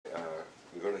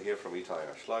hear from Itai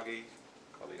and Ashlagi,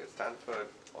 colleague at Stanford,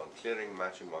 on clearing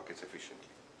matching markets efficiently.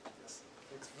 Yes.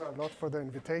 Thanks a lot for the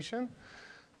invitation.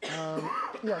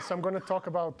 Yes, I'm going to talk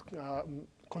about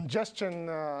congestion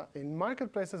in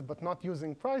marketplaces, but not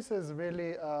using prices,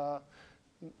 really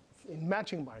in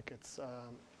matching markets.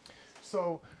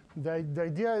 So the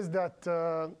idea is that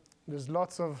there's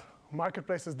lots of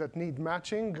marketplaces that need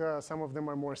matching. Some of them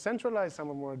are more centralized, some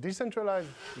are more decentralized.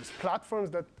 There's platforms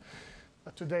that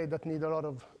today that need a lot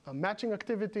of matching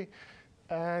activity.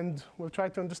 And we'll try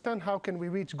to understand how can we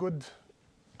reach good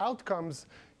outcomes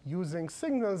using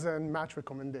signals and match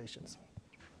recommendations.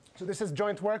 So this is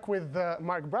joint work with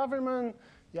Mark Braverman,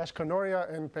 Yash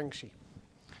Kanoria, and Peng Shi.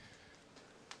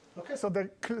 OK, so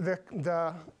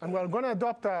and we're going to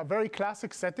adopt a very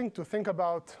classic setting to think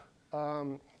about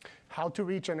how to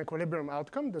reach an equilibrium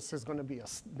outcome. This is going to be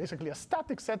basically a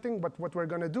static setting, but what we're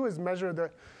going to do is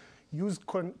measure use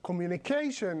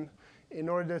communication in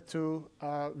order to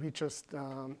reach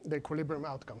the equilibrium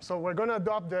outcome. So we're going to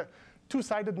adopt the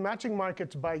two-sided matching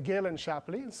market by Gale and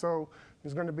Shapley. So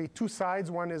there's going to be two sides.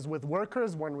 One is with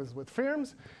workers, one is with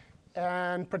firms.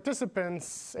 And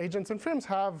participants, agents and firms,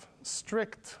 have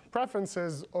strict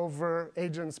preferences over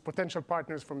agents, potential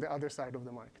partners from the other side of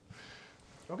the market.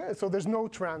 OK, so there's no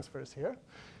transfers here.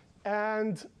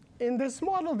 And in this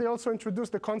model, they also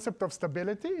introduced the concept of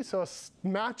stability. So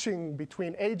matching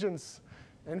between agents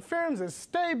and firms is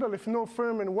stable if no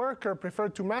firm and worker prefer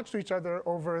to match to each other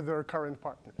over their current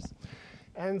partners.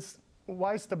 And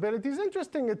why stability is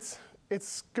interesting, it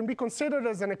can be considered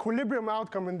as an equilibrium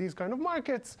outcome in these kind of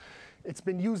markets. It's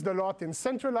been used a lot in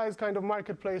centralized kind of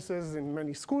marketplaces, in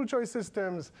many school choice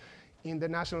systems, in the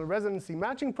national residency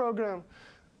matching program.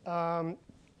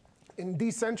 In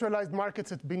decentralized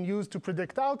markets, it's been used to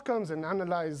predict outcomes and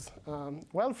analyze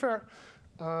welfare.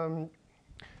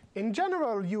 In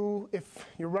general, if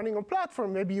you're running a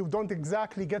platform, maybe you don't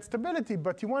exactly get stability,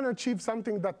 but you want to achieve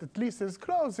something that at least is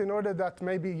close in order that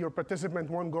maybe your participant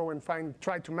won't go and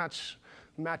try to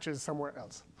matches somewhere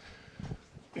else.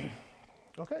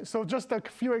 OK, so just a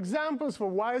few examples for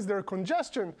why is there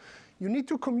congestion. You need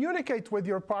to communicate with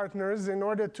your partners in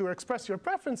order to express your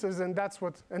preferences, and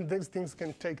these things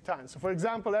can take time. So for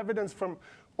example, evidence from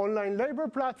online labor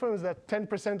platforms that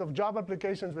 10% of job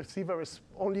applications receive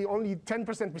only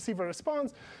 10% receive a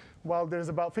response, while there's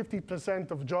about 50%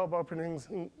 of job openings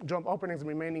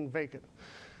remaining vacant.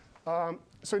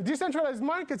 So in decentralized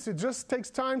markets, it just takes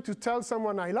time to tell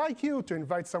someone, I like you, to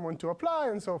invite someone to apply,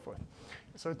 and so forth.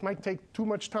 So it might take too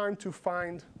much time to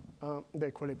find the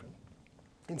equilibrium.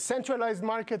 In centralized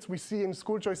markets, we see in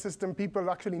school choice system people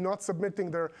actually not submitting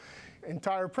their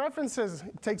entire preferences.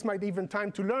 It might even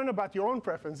time to learn about your own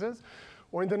preferences.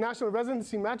 Or in the national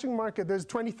residency matching market, there's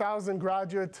 20,000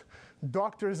 graduate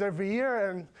doctors every year,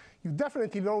 and you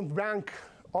definitely don't rank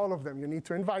all of them. You need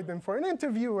to invite them for an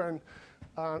interview, and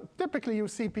typically you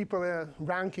see people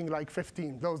ranking like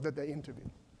 15, those that they interview.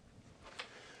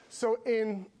 So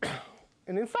in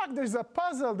fact, there's a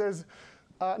puzzle. There's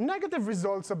negative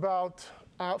results about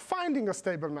finding a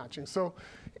stable matching. So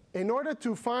in order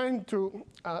to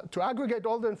aggregate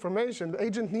all the information, the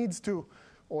agent needs to,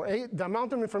 or the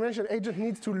amount of information the agent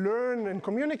needs to learn and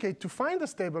communicate to find a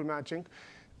stable matching,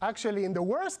 actually, in the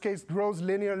worst case, grows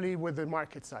linearly with the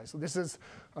market size. So this is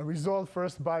a result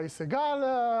first by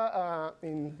Segala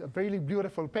in a really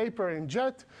beautiful paper in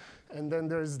JET. And then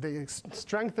there's the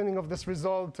strengthening of this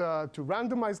result to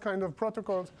randomized kind of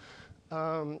protocols.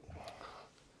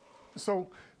 So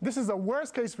this is a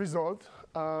worst case result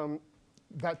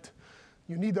that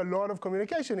you need a lot of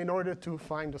communication in order to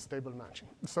find a stable matching.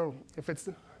 So if it's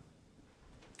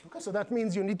OK, so that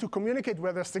means you need to communicate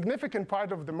with a significant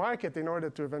part of the market in order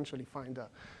to eventually find a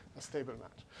stable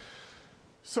match.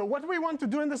 So what we want to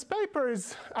do in this paper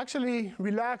is actually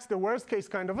relax the worst case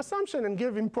kind of assumption and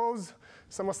impose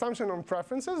some assumption on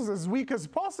preferences as weak as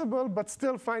possible, but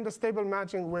still find a stable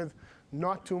matching with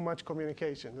not too much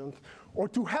communication. Or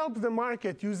to help the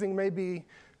market using maybe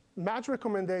match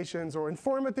recommendations or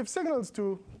informative signals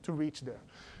to reach there.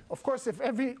 Of course, if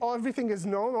everything is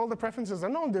known, all the preferences are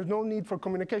known, there's no need for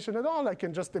communication at all. I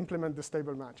can just implement the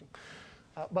stable matching.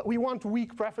 But we want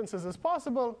weak preferences as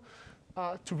possible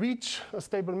to reach a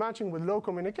stable matching with low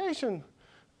communication.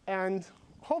 And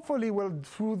hopefully,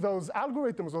 through those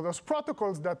algorithms or those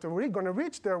protocols that we're going to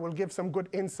reach there, will give some good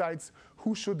insights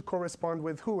who should correspond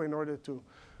with who in order to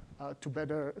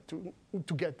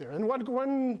get there. And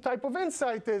one type of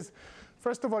insight is,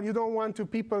 first of all, you don't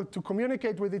want people to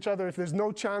communicate with each other if there's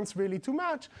no chance really to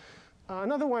match.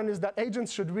 Another one is that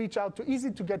agents should reach out to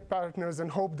easy-to-get partners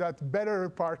and hope that better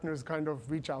partners kind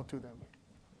of reach out to them.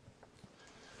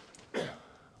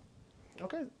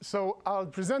 Okay, so I'll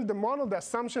present the model, the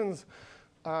assumptions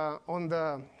on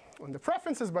the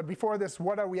preferences, but before this,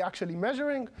 what are we actually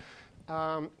measuring?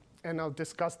 And I'll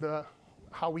discuss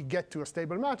how we get to a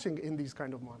stable matching in these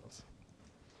kind of models.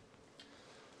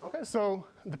 Okay, so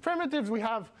the primitives, we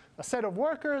have a set of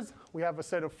workers, we have a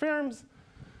set of firms.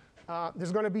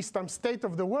 There's going to be some state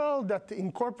of the world that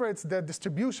incorporates the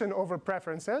distribution over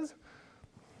preferences.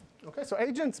 Okay, so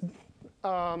agents,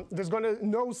 there's going to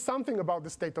know something about the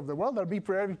state of the world. They'll be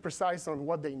very precise on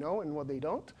what they know and what they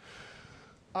don't.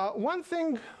 One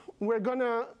thing we're going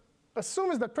to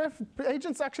assume is that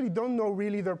agents actually don't know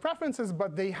really their preferences,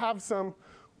 but they have some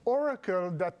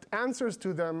oracle that answers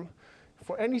to them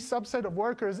for any subset of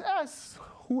workers S,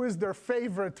 who is their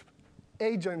favorite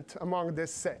agent among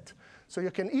this set. So you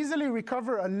can easily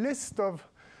recover a list of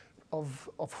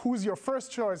who's your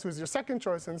first choice, who's your second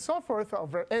choice, and so forth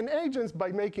over n agents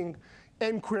by making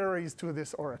n queries to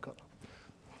this oracle.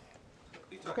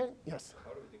 Itai, Okay, yes?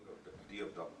 how do we think of the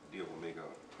D of omega?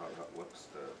 What's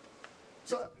the...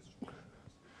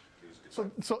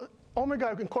 So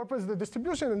omega incorporates the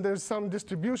distribution, and there's some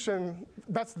distribution.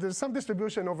 There's some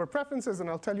distribution over preferences, and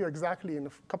I'll tell you exactly in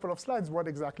a couple of slides what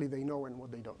exactly they know and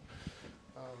what they don't.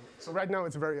 So right now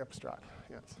it's very abstract.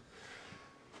 Yes.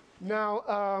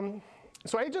 Now,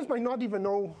 so agents might not even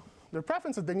know their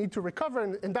preferences. They need to recover,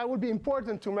 and that would be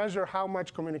important to measure how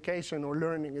much communication or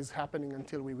learning is happening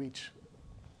until we reach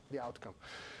the outcome.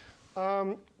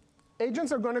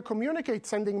 Agents are going to communicate,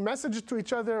 sending messages to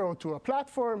each other or to a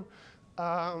platform.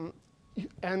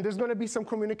 And there's going to be some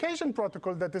communication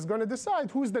protocol that is going to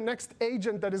decide who's the next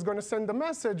agent that is going to send the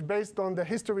message based on the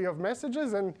history of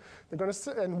messages and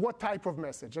what type of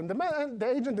message. And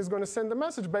the agent is going to send the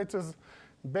message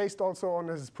based also on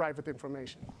his private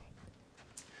information.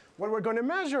 What we're going to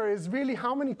measure is really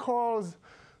how many calls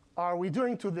are we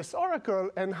doing to this oracle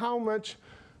and how much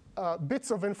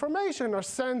bits of information are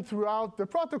sent throughout the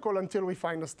protocol until we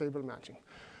find a stable matching.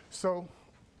 So,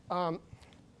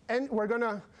 and we're going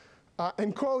to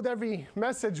encode every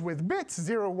message with bits,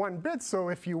 0, 1 bits. So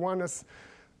if you want us,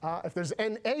 if there's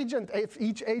n agent, if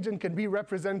each agent can be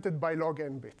represented by log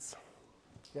n bits.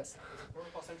 Yes? Is the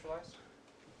protocol centralized?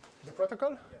 The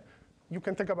protocol? Yeah. You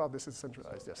can think about this as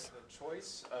centralized, yes. The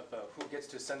choice of who gets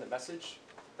to send the message,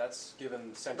 that's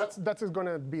given central. That is going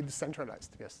to be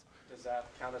decentralized, yes. Does that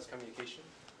count as communication?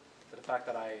 For the fact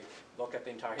that I look at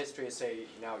the entire history and say,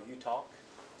 now you talk?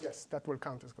 Yes, that will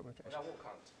count as communication. Well, that won't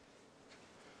count.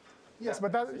 Yes,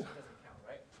 but that decision doesn't count,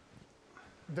 right?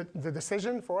 the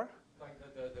decision for? Like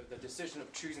the decision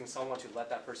of choosing someone to let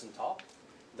that person talk,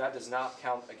 that does not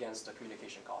count against the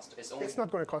communication cost. It's only. It's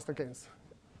not going to cost against.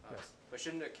 Yes. But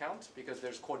shouldn't it count? Because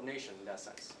there's coordination in that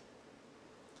sense.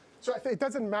 So it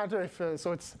doesn't matter if,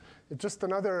 so it's just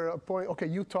another point. OK,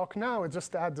 you talk now. It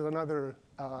just adds another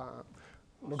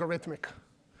logarithmic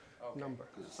number.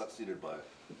 Because it's succeeded by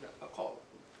a call.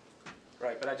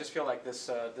 Right, but I just feel like this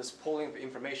pulling of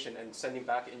information and sending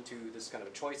back into this kind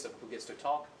of choice of who gets to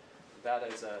talk, that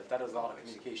is a lot of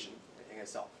communication in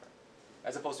itself, right?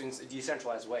 As opposed to in a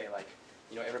decentralized way, like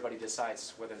everybody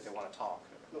decides whether they want to talk.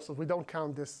 So we don't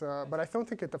count this, but I don't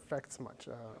think it affects much.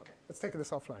 Let's take this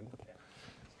offline.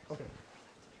 OK.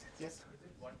 Yes? Is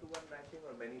it one-to-one matching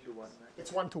or many-to-one matching?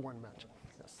 It's one-to-one matching.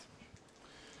 Yes.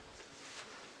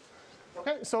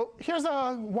 OK, so here's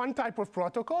one type of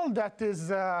protocol that is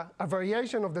a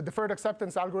variation of the deferred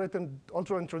acceptance algorithm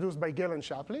also introduced by Gill and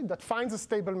Shapley that finds a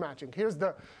stable matching. Here's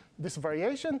this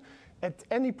variation. At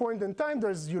any point in time,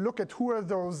 you look at who are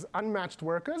those unmatched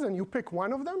workers, and you pick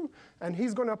one of them. And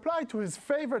he's going to apply to his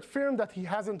favorite firm that he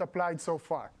hasn't applied so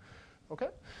far. OK?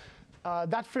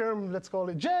 That firm, let's call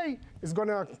it J, is going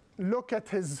to look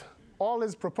at all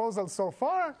his proposals so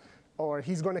far. Or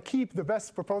he's going to keep the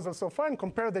best proposal so far and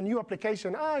compare the new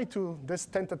application I to this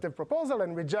tentative proposal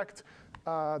and reject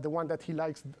the one that he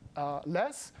likes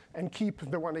less and keep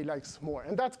the one he likes more.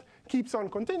 And that keeps on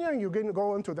continuing. You can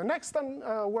go into the next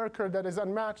worker that is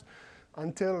unmatched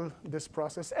until this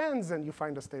process ends and you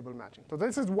find a stable matching. So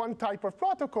this is one type of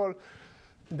protocol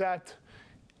that,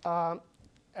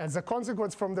 as a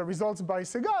consequence from the results by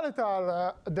Segal et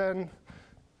al., then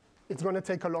it's going to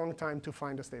take a long time to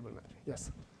find a stable matching.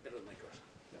 Yes?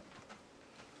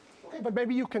 Okay, but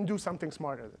maybe you can do something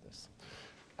smarter than this.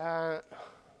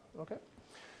 Okay,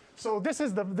 so this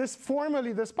is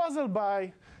formally this puzzle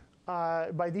by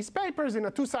these papers in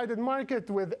a two-sided market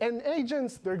with n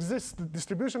agents. There exists the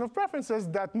distribution of preferences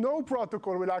that no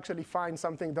protocol will actually find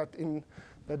something that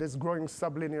is growing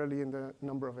sublinearly in the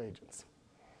number of agents.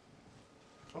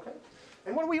 Okay,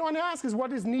 and what we want to ask is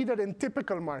what is needed in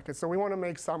typical markets. So we want to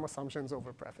make some assumptions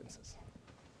over preferences.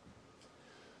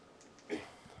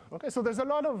 Okay, so there's a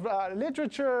lot of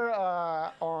literature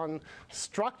on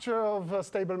structure of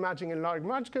stable matching in large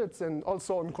markets, and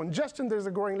also on congestion there's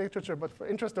a growing literature, but for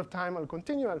interest of time I'll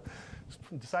continue. I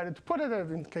decided to put it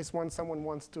there in case someone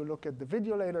wants to look at the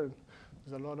video later.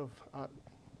 There's a lot of,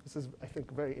 this is, I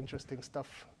think, very interesting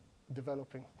stuff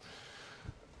developing.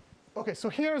 Okay, so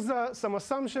here's some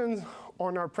assumptions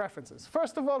on our preferences.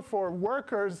 First of all, for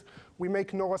workers, we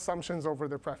make no assumptions over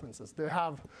their preferences. They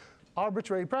have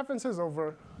arbitrary preferences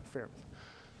over firms.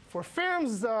 For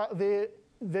firms, their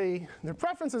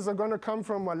preferences are going to come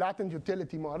from a latent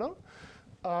utility model,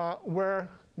 where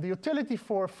the utility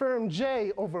for firm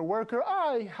J over worker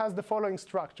I has the following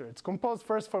structure. It's composed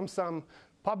first from some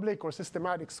public or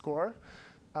systematic score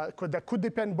that could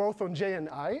depend both on J and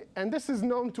I, and this is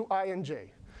known to I and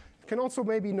J. It can also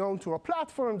maybe be known to a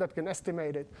platform that can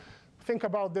estimate it. Think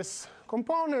about this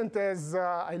component as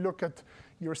I look at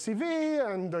your CV,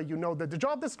 and you know the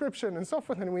job description and so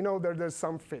forth, and we know that there's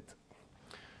some fit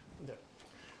there.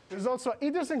 There's also an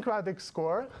idiosyncratic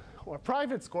score, or a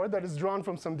private score, that is drawn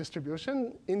from some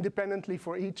distribution independently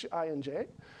for each I and J,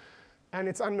 and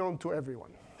it's unknown to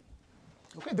everyone.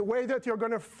 Okay, the way that you're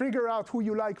going to figure out who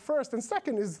you like first and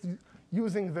second is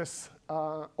using this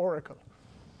oracle.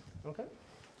 Okay?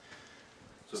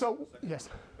 So yes. Is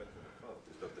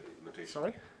that the notation?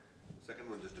 Sorry? The second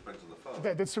one just depends on the firm.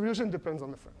 The distribution depends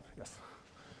on the firm, yes.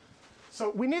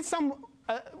 So we need some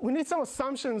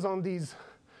assumptions on these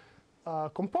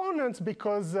components,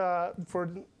 because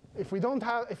if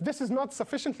this is not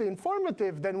sufficiently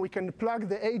informative, then we can plug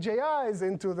the AJIs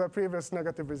into the previous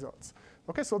negative results.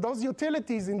 Okay, so those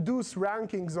utilities induce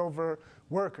rankings over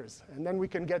workers, and then we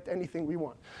can get anything we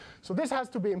want. So this has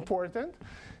to be important,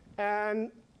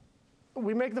 and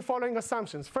we make the following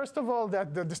assumptions. First of all,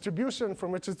 that the distribution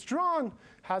from which it's drawn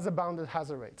has a bounded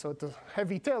hazard rate. So it's a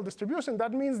heavy tail distribution.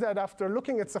 That means that after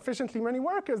looking at sufficiently many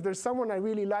workers, there's someone I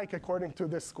really like according to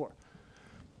this score.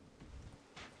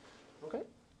 Okay?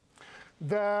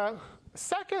 The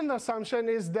second assumption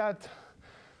is that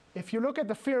if you look at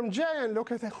the firm J and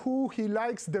look at who he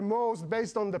likes the most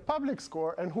based on the public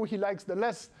score and who he likes the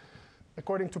less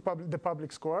according to the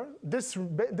public score, this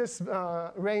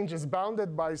range is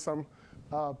bounded by some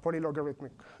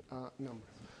polylogarithmic numbers.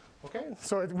 Okay,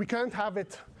 so we can't have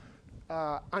it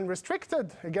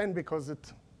unrestricted, again, because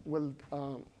it will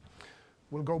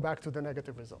go back to the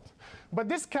negative result. But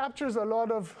this captures a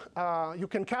lot of, you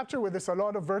can capture with this a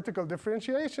lot of vertical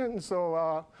differentiation.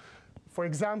 So for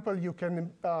example, you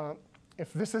can,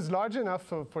 if this is large enough,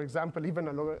 so for example, even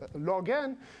a log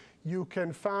n, you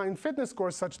can find fitness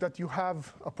scores such that you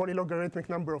have a polylogarithmic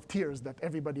number of tiers that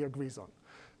everybody agrees on.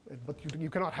 But you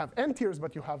cannot have n tiers,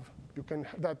 but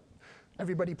that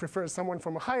everybody prefers someone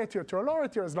from a higher tier to a lower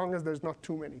tier as long as there's not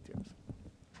too many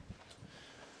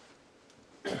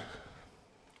tiers.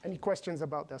 Any questions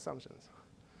about the assumptions?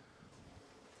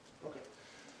 Okay.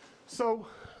 So,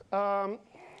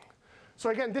 so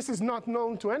again, this is not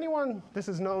known to anyone. This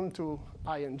is known to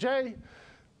I and J.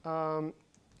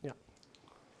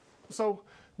 So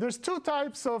there's two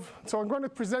types of, so I'm going to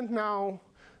present now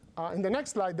in the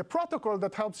next slide the protocol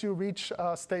that helps you reach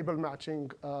stable matching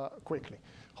quickly,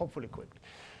 hopefully quickly.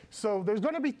 So there's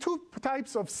going to be two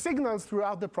types of signals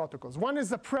throughout the protocols. One is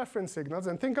the preference signals,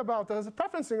 and think about it as a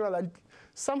preference signal.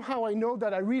 Somehow I know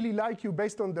that I really like you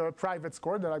based on the private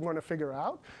score that I'm going to figure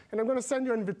out, and I'm going to send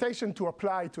you an invitation to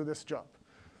apply to this job.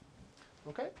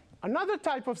 Okay? Another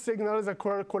type of signal is a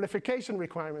qualification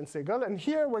requirement signal, and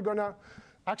here we're going to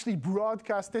actually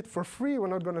broadcast it for free. We're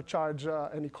not going to charge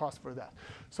any cost for that.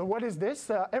 So what is this?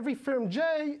 Every firm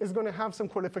J is going to have some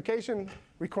qualification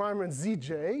requirement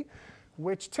ZJ,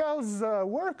 which tells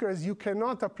workers you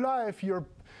cannot apply if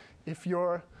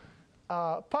your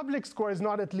public score is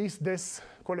not at least this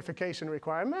qualification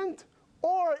requirement,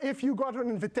 or if you got an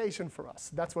invitation for us.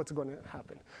 That's what's going to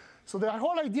happen. So the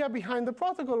whole idea behind the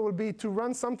protocol will be to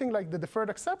run something like the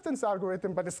deferred acceptance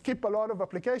algorithm, but to skip a lot of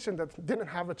applications that didn't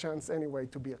have a chance anyway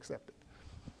to be accepted.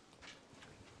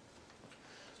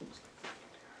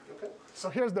 Okay. So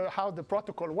here's how the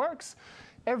protocol works.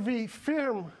 Every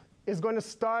firm is going to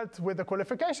start with a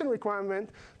qualification requirement,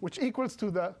 which equals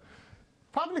to the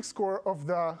public score of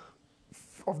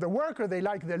the worker they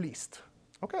like the least.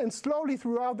 Okay, and slowly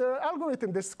throughout the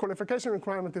algorithm, this qualification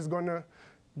requirement is going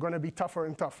to be tougher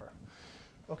and tougher.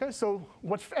 Okay, so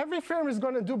what every firm is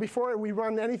going to do before we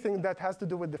run anything that has to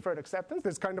do with deferred acceptance,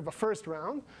 there's kind of a first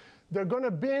round.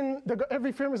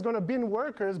 Every firm is going to bin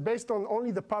workers based on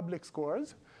only the public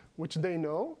scores, which they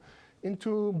know,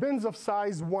 into bins of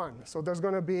size 1. So there's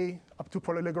going to be up to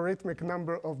polylogarithmic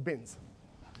number of bins.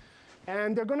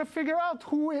 And they're going to figure out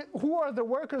who are the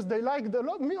workers they like the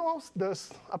most,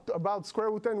 about square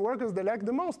root n workers they like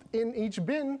the most in each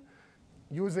bin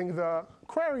using the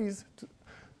queries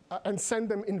and send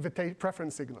them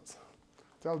preference signals.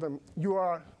 Tell them, you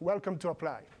are welcome to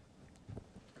apply.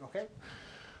 OK?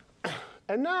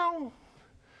 And now,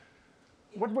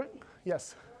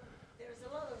 yes? There's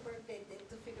a lot of work they did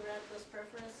to figure out those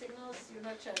preference signals. You're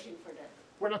not charging for that.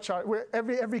 We're not charging.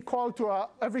 Every call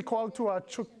to a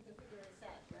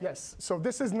yes. So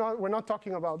this is not. We're not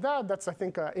talking about that. That's, I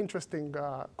think, an interesting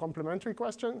complementary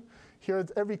question. Here,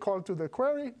 every call to the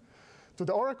query, to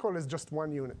the oracle, is just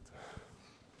 1 unit.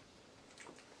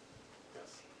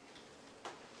 Yes.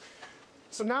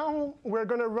 So now we're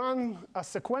going to run a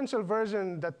sequential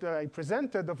version that I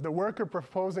presented of the worker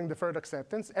proposing deferred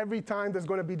acceptance. Every time there's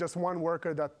going to be just one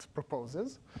worker that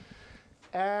proposes.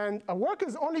 And a worker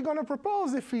is only going to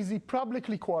propose if he's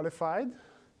publicly qualified,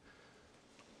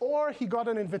 or he got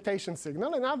an invitation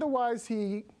signal, and otherwise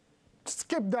he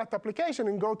skipped that application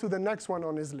and go to the next one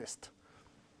on his list.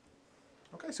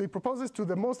 Okay, so he proposes to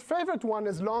the most favorite one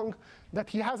as long that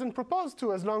he hasn't proposed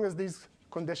to, as long as these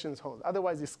conditions hold.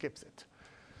 Otherwise, he skips it.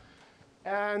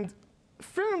 And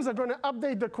firms are going to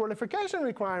update the qualification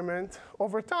requirement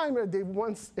over time.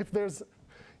 If there's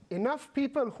enough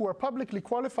people who are publicly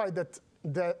qualified that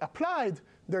they applied,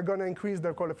 they're going to increase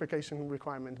their qualification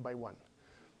requirement by 1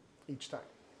 each time.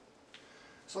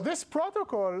 So this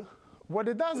protocol, what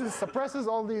it does is suppresses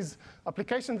all these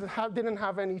applications that didn't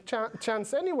have any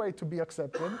chance anyway to be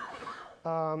accepted.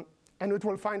 And it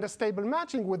will find a stable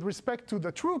matching with respect to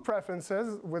the true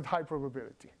preferences with high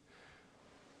probability.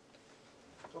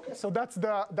 Okay, so that's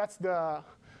the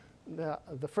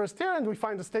first tier, and we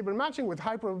find a stable matching with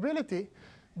high probability.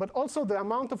 But also the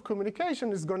amount of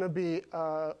communication is going to be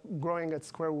growing at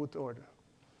square root order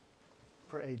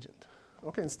per agent,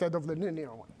 okay, instead of the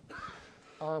linear one.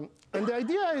 And the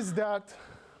idea is that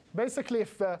basically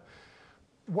if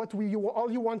all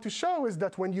you want to show is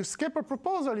that when you skip a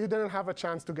proposal, you didn't have a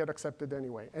chance to get accepted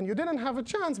anyway. And you didn't have a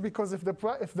chance because if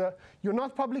you're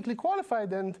not publicly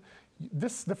qualified, and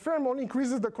the firm only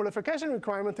increases the qualification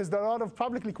requirement, is there are a lot of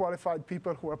publicly qualified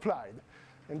people who applied.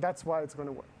 And that's why it's going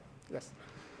to work. Yes?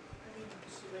 I mean,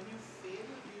 so when you fail,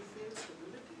 do you fail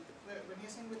stability? When you're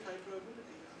saying with high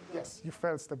probability? Yes, you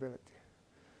fail stability.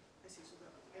 I see.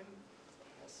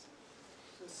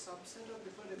 So the subset of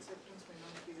deferred acceptance may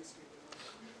not be a stable one.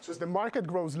 So as the market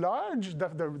grows large,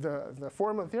 the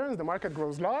formal theorems, the market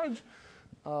grows large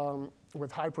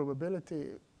with high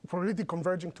probability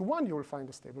converging to 1, you will find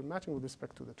a stable matching with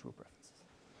respect to the true preferences.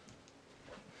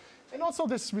 And also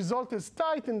this result is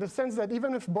tight in the sense that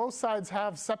even if both sides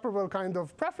have separable kind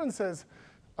of preferences,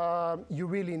 you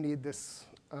really need this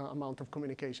amount of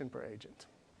communication per agent.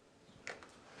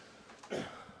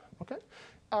 Okay.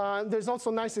 There's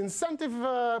also nice incentive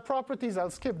properties. I'll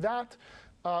skip that.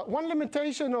 One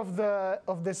limitation of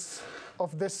this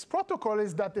protocol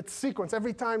is that it's sequenced.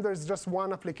 Every time there's just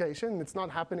one application, it's not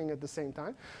happening at the same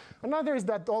time. Another is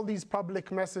that all these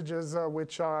public messages,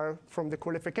 which are from the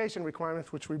qualification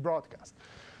requirements, which we broadcast.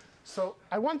 So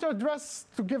I want to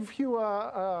give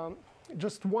you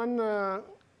just one, to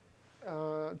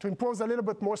impose a little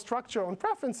bit more structure on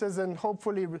preferences and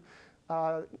hopefully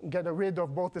get rid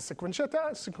of both the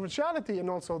sequentiality and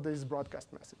also these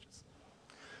broadcast messages.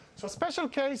 So a special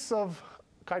case of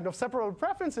kind of separable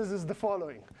preferences is the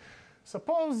following.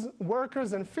 Suppose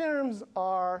workers and firms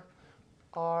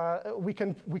we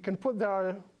can put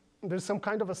there's some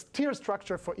kind of a tier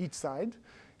structure for each side,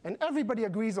 and everybody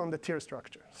agrees on the tier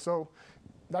structure. So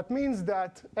that means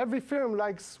that every firm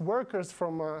likes workers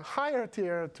from a higher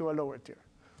tier to a lower tier.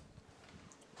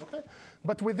 Okay?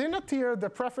 But within a tier, the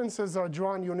preferences are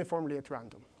drawn uniformly at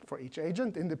random for each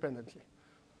agent independently.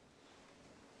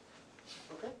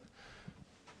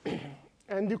 Okay?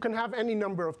 And you can have any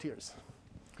number of tiers.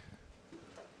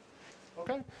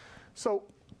 Okay? So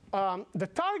the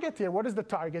target tier, what is the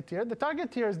target tier? The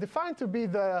target tier is defined to be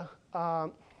the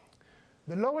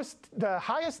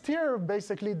highest tier,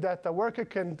 basically, that a worker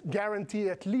can guarantee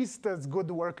at least as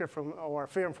good worker or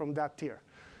firm from that tier.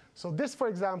 So this, for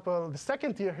example, the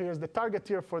second tier here is the target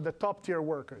tier for the top tier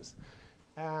workers.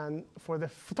 And for the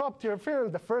top tier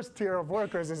firms, the first tier of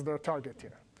workers is their target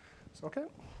tier. So, okay?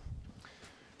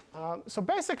 So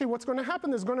basically, what's going to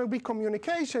happen is going to be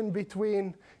communication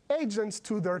between agents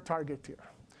to their target tier.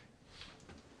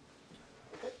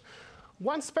 Okay?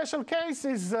 One special case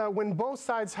is when both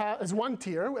sides is one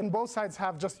tier, and both sides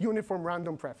have just uniform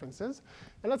random preferences.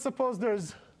 And let's suppose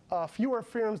there's fewer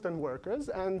firms than workers.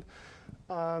 And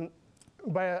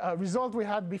by a result we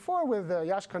had before with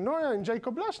Yashka Noya and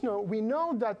Jacob Leshno, we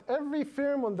know that every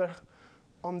firm on the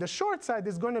on the short side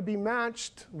is going to be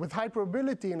matched with high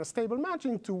probability in a stable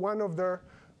matching to one of their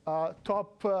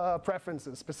top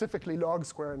preferences, specifically log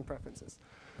square preferences.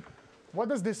 What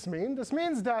does this mean? This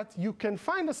means that you can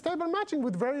find a stable matching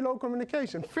with very low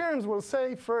communication. Firms will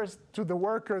say first to the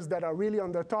workers that are really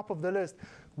on the top of the list,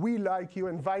 we like you,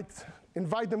 invite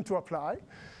them to apply.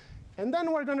 And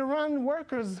then we're going to run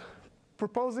workers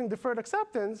proposing deferred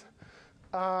acceptance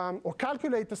or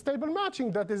calculate the stable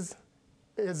matching that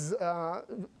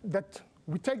that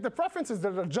we take the preferences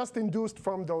that are just induced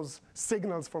from those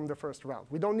signals from the first round.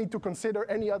 We don't need to consider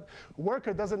any other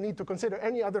worker doesn't need to consider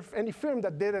any firm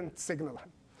that didn't signal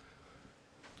him.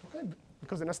 Okay?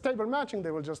 Because in a stable matching, they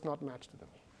will just not match to them.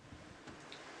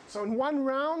 So in one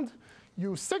round,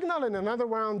 you signal. In another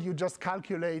round, you just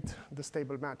calculate the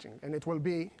stable matching. And it will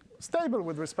be stable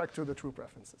with respect to the true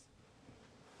preferences.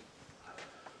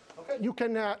 Okay? You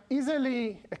can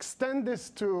easily extend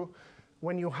this to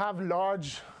when you have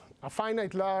a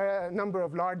finite number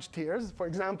of large tiers. For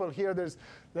example, here there's,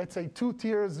 let's say, 2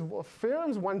 tiers of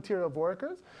firms, 1 tier of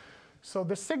workers. So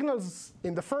the signals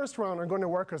in the first round are going to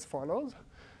work as follows.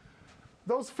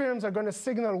 Those firms are going to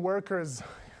signal workers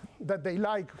that they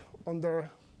like on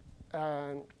their,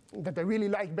 that they really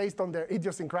like based on their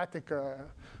idiosyncratic.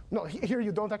 No, here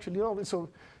you don't actually know.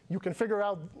 So you can figure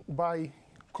out by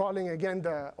calling again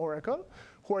the oracle,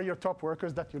 who are your top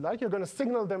workers that you like. You're going to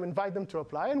signal them, invite them to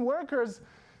apply. And workers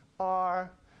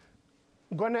are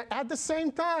going to, at the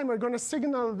same time, are going to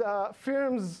signal the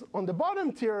firms on the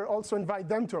bottom tier, also invite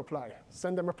them to apply,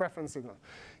 send them a preference signal.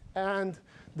 And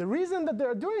the reason that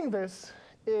they're doing this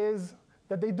is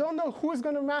that they don't know who is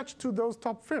going to match to those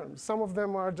top firms. Some of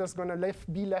them are just going to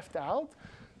be left out.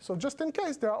 So just in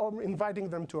case, they're all inviting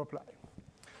them to apply.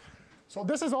 So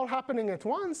this is all happening at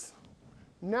once.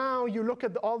 Now you look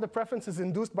at all the preferences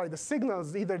induced by the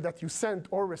signals, either that you sent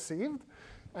or received.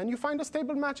 And you find a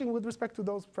stable matching with respect to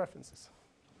those preferences.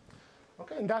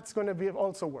 Okay, and that's going to be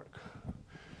also work.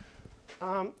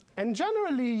 And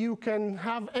generally, you can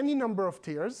have any number of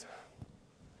tiers.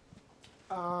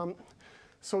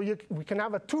 So we can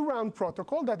have a 2-round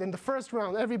protocol that in the first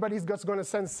round, everybody's just going to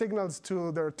send signals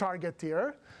to their target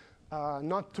tier,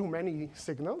 not too many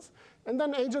signals. And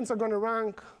then agents are going to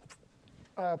rank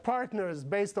partners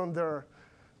based on their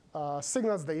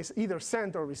signals they either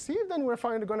sent or received, and we're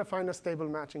going to find a stable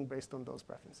matching based on those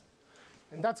preferences.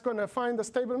 And that's going to find a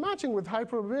stable matching with high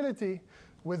probability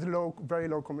with very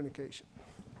low communication.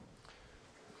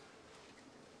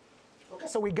 Okay,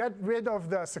 so we get rid of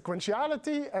the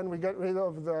sequentiality, and we get rid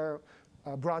of the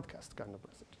broadcast kind of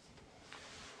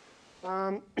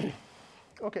messages.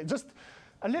 OK, just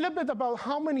a little bit about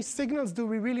how many signals do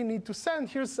we really need to send.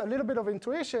 Here's a little bit of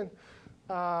intuition.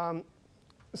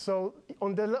 So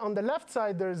on the left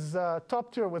side, there's a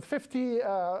top tier with 50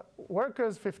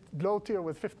 workers, low tier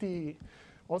with 50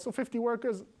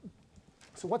 workers.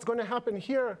 So what's going to happen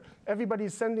here,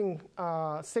 everybody's sending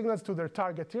signals to their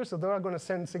target tier. So they're going to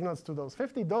send signals to those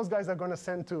 50. Those guys are going to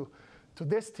send to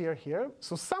this tier here.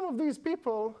 So some of these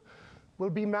people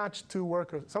will be matched to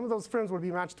workers. Some of those firms will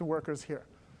be matched to workers here.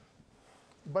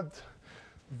 But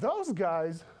those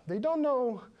guys, they don't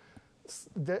know.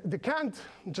 They can't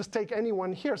just take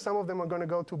anyone here. Some of them are going to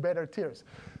go to better tiers.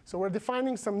 So we're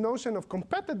defining some notion of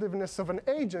competitiveness of an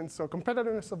agent. So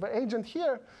competitiveness of an agent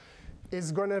here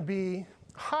is going to be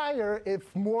higher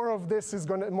if more of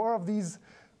these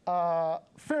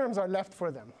firms are left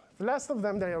for them. If less of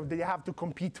them, they have to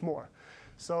compete more.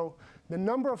 So the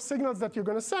number of signals that you're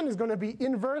going to send is going to be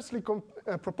inversely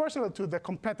proportional to the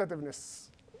competitiveness,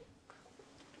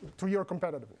 to your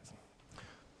competitiveness.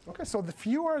 Okay, so the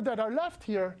fewer that are left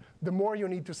here, the more you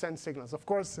need to send signals. Of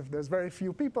course, if there's very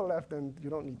few people left, then you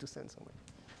don't need to send so many.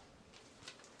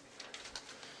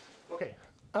 OK.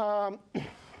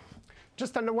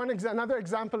 Just another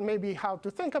example, maybe how to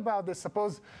think about this.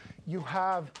 Suppose you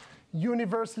have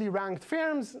universally ranked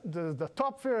firms, the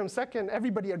top firm, second,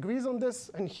 everybody agrees on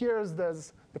this. And here's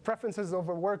the preferences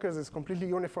over workers is completely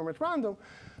uniform at random.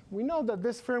 We know that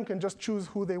this firm can just choose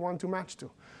who they want to match to.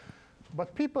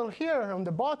 But people here on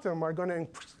the bottom are going to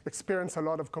experience a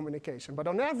lot of communication. But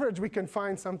on average, we can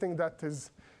find something that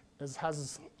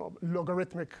has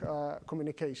logarithmic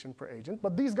communication per agent.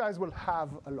 But these guys will have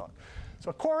a lot. So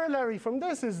a corollary from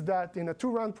this is that in a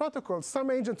 2-round protocol,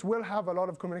 some agents will have a lot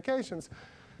of communications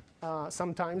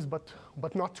sometimes, but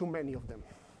not too many of them.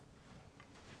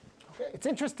 Okay. It's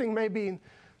interesting maybe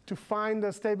to find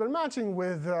a stable matching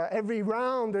with every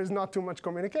round, there's not too much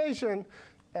communication.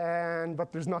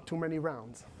 But there's not too many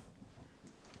rounds.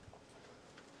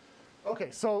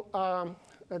 OK, so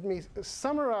let me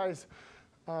summarize.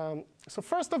 So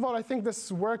first of all, I think this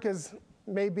work is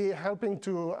maybe helping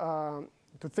to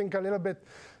to think a little bit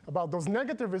about those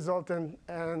negative results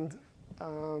and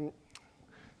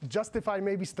justify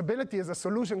maybe stability as a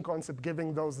solution concept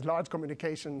giving those large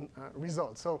communication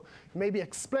results. So maybe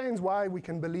explains why we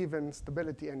can believe in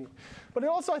stability. But it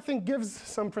also, I think, gives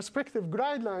some prescriptive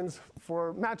guidelines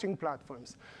for matching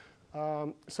platforms.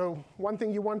 So one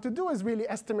thing you want to do is really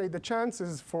estimate the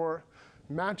chances for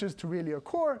matches to really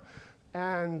occur.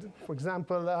 And for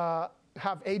example,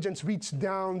 have agents reach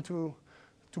down to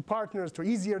partners, to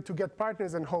easier to get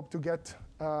partners, and hope to get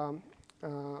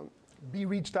be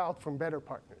reached out from better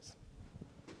partners.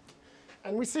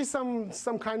 And we see some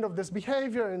kind of this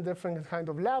behavior in different kind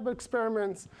of lab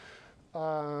experiments.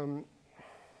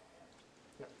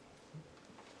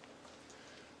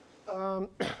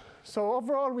 So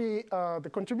overall, the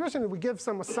contribution, we give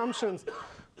some assumptions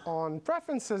on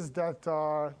preferences that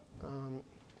are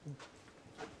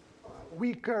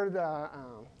weaker,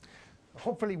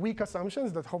 hopefully weak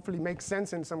assumptions that hopefully make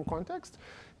sense in some context,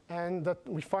 and that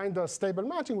we find a stable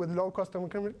matching with low cost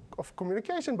of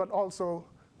communication, but also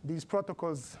these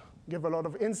protocols give a lot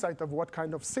of insight of what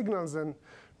kind of signals and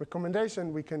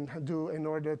recommendation we can do in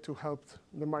order to help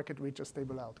the market reach a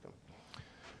stable outcome.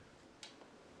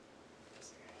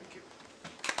 Thank you.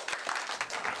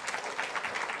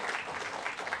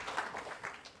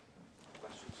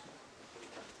 Questions?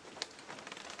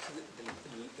 So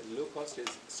the low cost is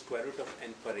square root of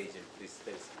n per agent. This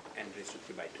is n raised to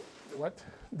 3 by 2. What?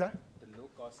 The low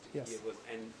cost Yes. here was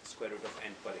n square root of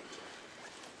n per agent.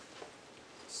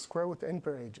 Square root n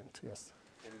per agent, yes.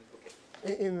 And, okay.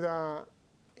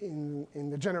 In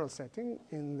the general setting,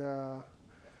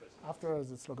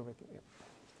 afterwards it's logarithmic.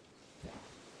 Yeah.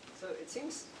 So it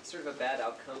seems sort of a bad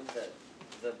outcome that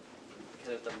the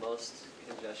kind of the most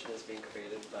congestion is being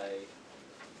created by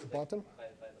The bottom? by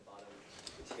the bottom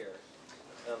tier.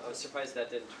 I was surprised that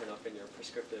didn't turn up in your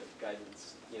prescriptive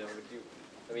guidance. You know,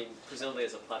 I mean, presumably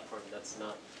as a platform, that's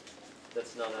not a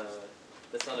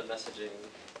messaging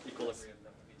equilibrium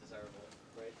that would be desirable,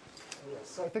 right? Yes.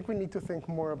 So I think we need to think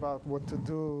more about what to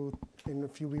do in a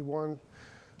few V1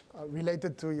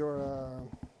 related to your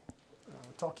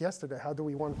talk yesterday. How do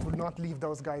we want to not leave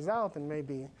those guys out and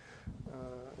maybe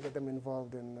get them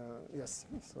involved in, yes.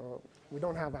 So we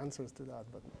don't have answers to that,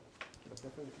 but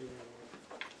definitely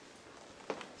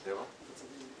Deva? it's a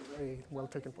very well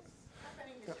taken point.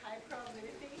 Happening with high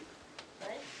probability,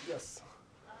 right? Yes.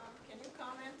 Can you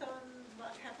comment on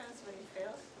what happens when it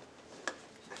fails?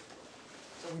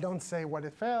 So we don't say what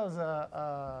it fails.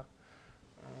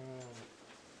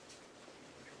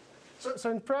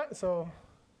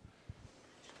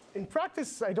 In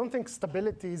practice, I don't think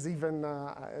stability is even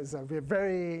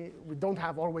we don't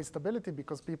have always stability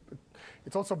because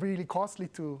it's also really costly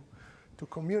to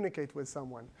communicate with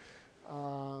someone.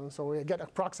 So we get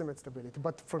approximate stability.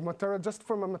 But just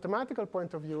from a mathematical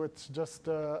point of view, it's just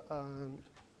we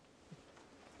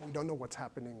don't know what's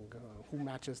happening, who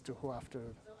matches to who after.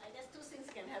 So I guess two things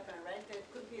can happen, right? It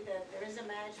could be that there is a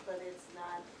match, but it's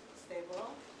not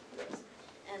stable.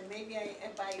 And maybe I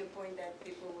buy your point that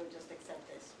people will just accept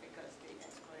this because the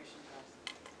exploration cost.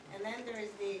 And then there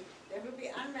will be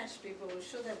unmatched people who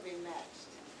should have been matched.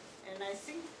 And I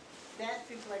think that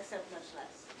people accept much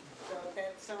less. So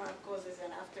that somehow causes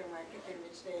an aftermarket in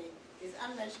which these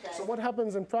unmatched guys. So what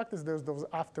happens in practice, there's those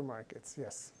aftermarkets,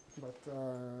 yes. But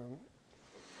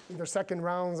either second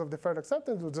rounds of deferred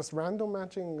acceptance or just random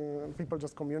matching, people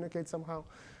just communicate somehow.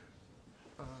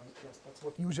 Yes, that's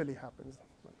what usually happens.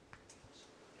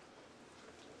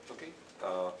 Okay.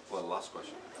 Well, last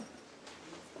question.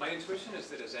 My intuition is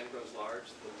that as n grows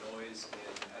large, the noise in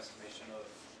estimation of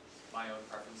my own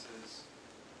preferences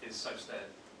is such that,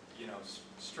 you know,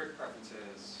 strict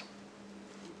preferences,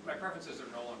 my preferences are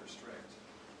no longer strict.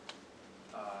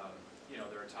 You know,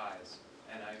 there are ties.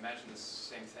 And I imagine the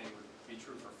same thing would be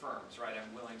true for firms, right?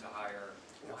 I'm willing to hire,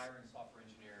 I'm hiring software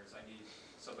engineers, I need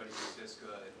somebody who's this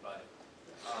good, but.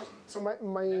 So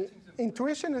my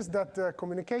intuition is that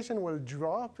communication will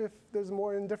drop if there's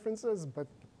more indifferences, but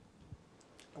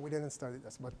we didn't study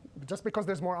this. But just because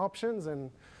there's more options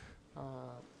and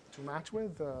to match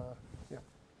with, yeah.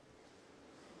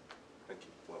 Thank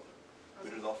you. Well, we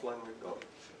did it offline.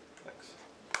 Thanks.